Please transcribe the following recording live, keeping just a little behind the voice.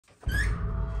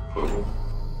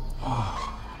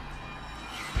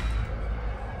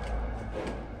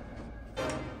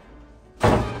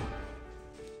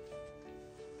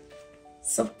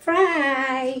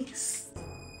Surprise!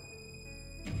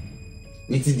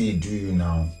 What did they do you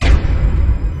now?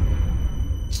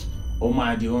 Oh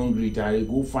my, they hungry, Tari.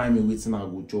 Go find me waiting, I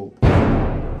go chop.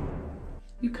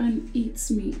 You can eat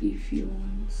me if you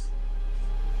want.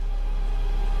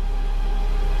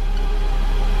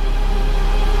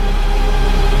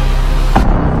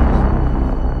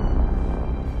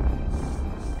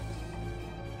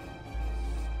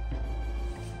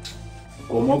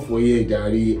 Come up for here,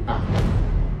 Tari.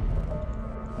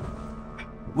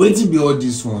 Wait till be all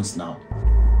these ones now.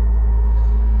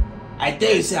 I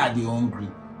tell you, say I dey hungry.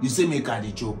 You say make I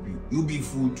dey chop you. You be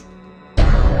food.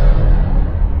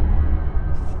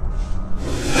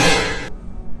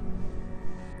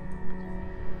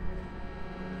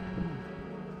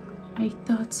 I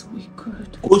thought we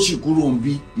could. Kochi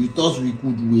Kurumbi, you thought we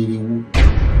could were wo.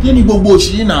 Kini gbogbo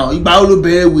shi now, igba wo lo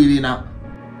bere were now.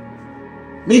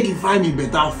 Make you find me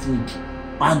better food.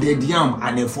 Pounded yam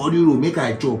and a 40 roll, make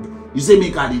I chop. You say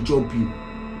make I dey chop you.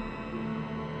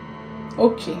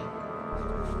 Okay.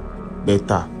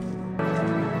 Better.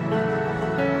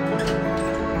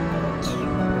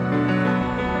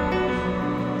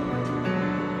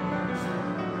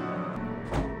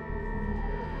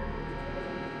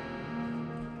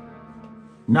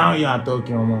 Now you are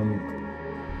talking, mommy.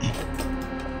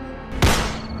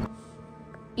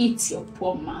 Eat your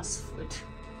poor man's food.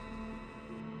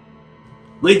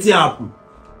 Wait till happen.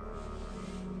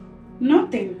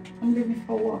 Nothing. I'm leaving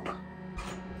for work.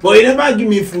 But you never give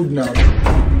me food now.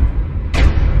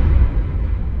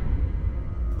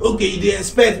 Okay, you dey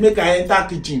expect make I enter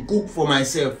kitchen, cook for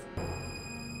myself.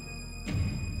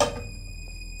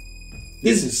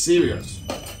 This is serious.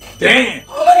 Damn!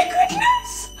 Oh my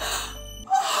goodness!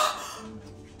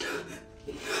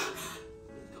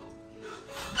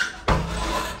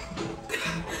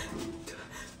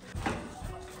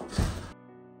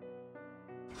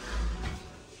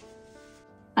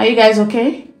 Are you guys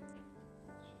okay?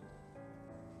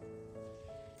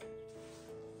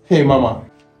 Hey, Mama.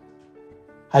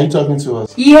 Are you talking to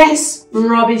us? Yes,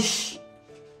 rubbish.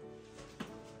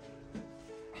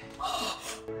 Oh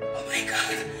my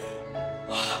God.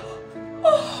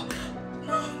 Oh,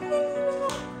 no.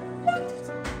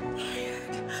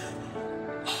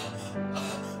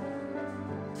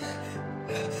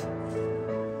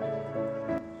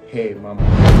 Hey, Mama.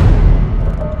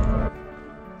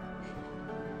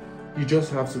 You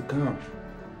just have to calm.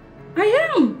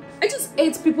 I am. I just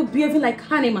hate people behaving like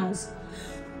animals.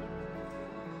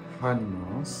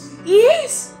 Animals?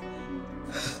 Yes.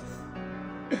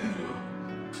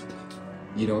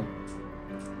 You know,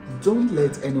 don't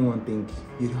let anyone think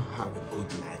you don't have a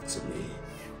good life to live.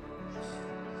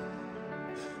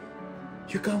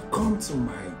 You can come to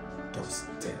my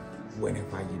doorstep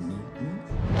whenever you need me.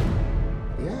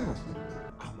 Yeah,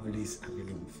 I'm always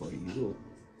available for you.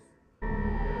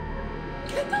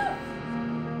 Get up.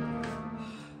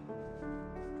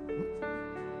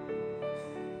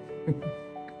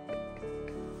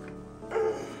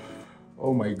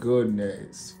 Oh my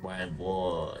goodness, my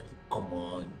boy. Come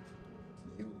on.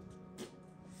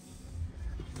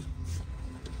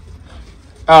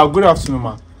 Good afternoon,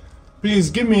 ma. Please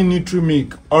give me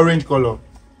Nutri-Milk, orange color.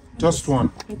 Just one.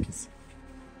 Thank you.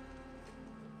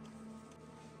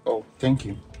 Oh, thank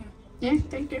you. Yeah,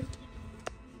 thank you.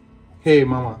 Hey,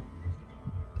 Mama.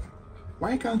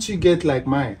 Why can't you get like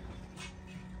mine?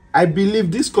 I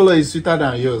believe this color is sweeter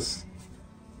than yours.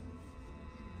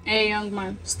 Hey, young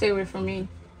man, stay away from me.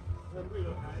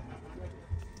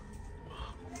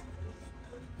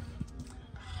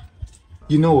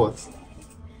 You know what?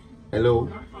 Hello?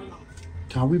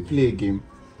 Can we play a game?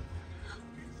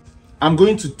 I'm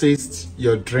going to taste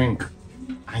your drink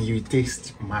and you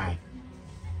taste mine.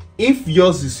 If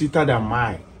yours is sweeter than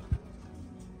mine,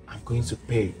 I'm going to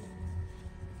pay.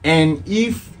 And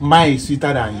if mine is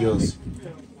sweeter than yours,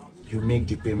 you make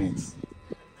the payments.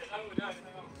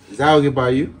 Is that okay by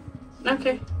you?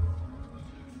 Okay.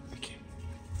 Okay.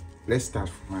 Let's start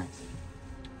from mine.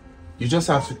 You just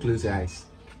have to close your eyes.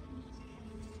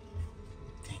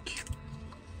 Thank you.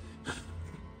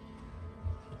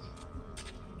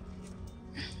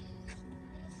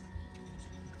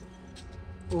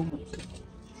 Oh my God.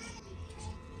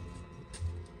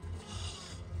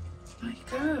 My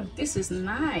God, this is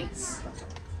nice.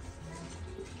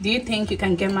 Do you think you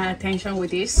can get my attention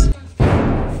with this?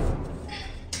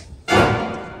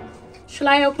 Shall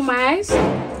I open my eyes?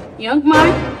 Young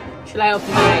man, shall I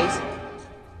open my eyes?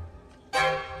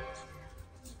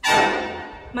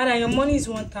 Madam, your money is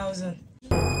 1,000.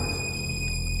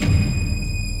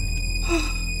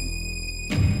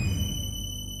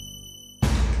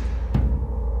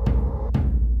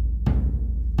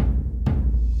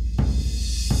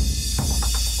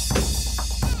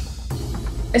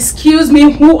 Excuse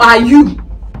me, who are you?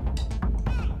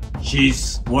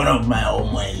 She's one of my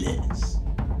omoiles.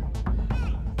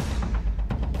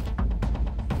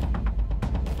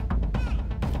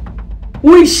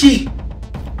 Who is she?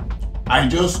 I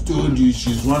just told you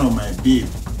she's one of my babe.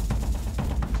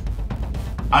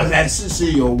 As I see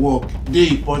say your work,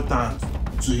 dey important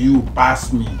to you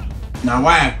pass me. Now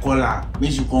why I call her,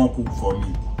 make she come cook for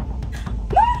me.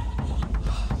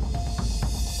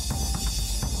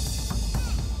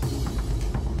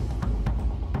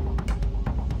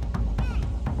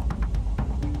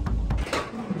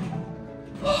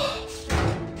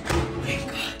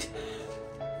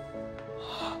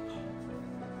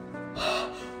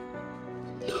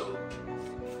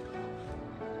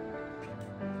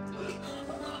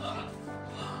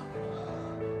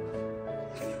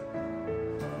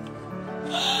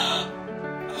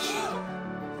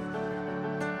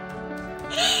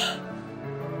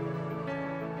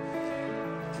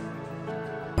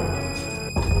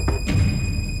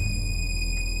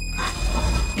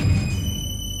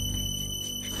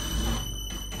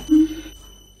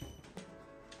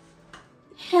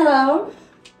 Hello.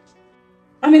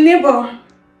 I'm a neighbor.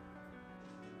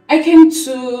 I came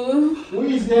to... Who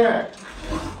is there?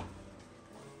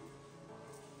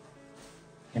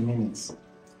 A minute.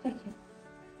 Okay.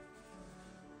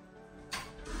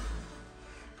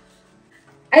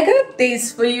 I got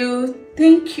this for you.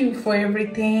 Thank you for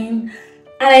everything.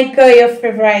 And I got your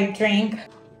favorite drink.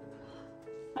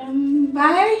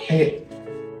 Bye. Hey.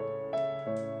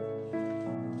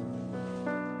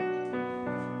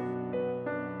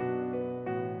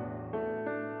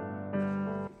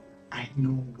 I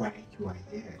know why you are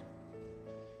here.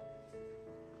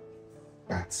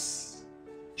 But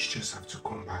you just have to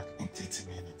come back in 30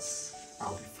 minutes.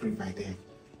 I'll be free by then.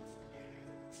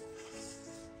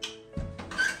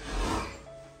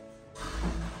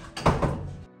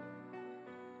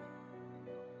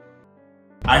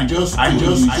 I just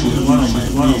she's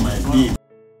one of my babe.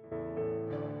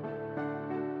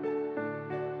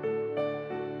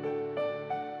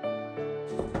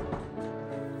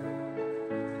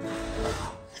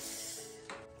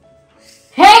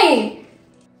 Hey!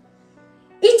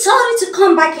 He told you to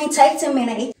come back in 30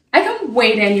 minutes. I can't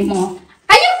wait anymore.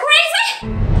 Are you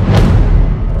crazy?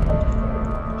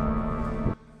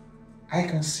 I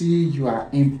can see you are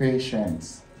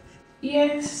impatient.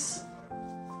 Yes.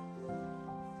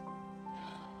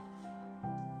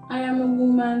 I am a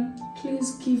woman.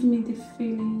 Please give me the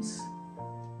feelings.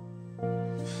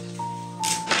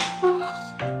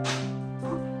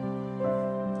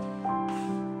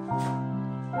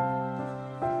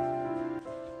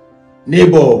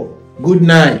 Neighbor, good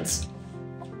night.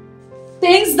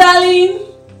 Thanks, darling.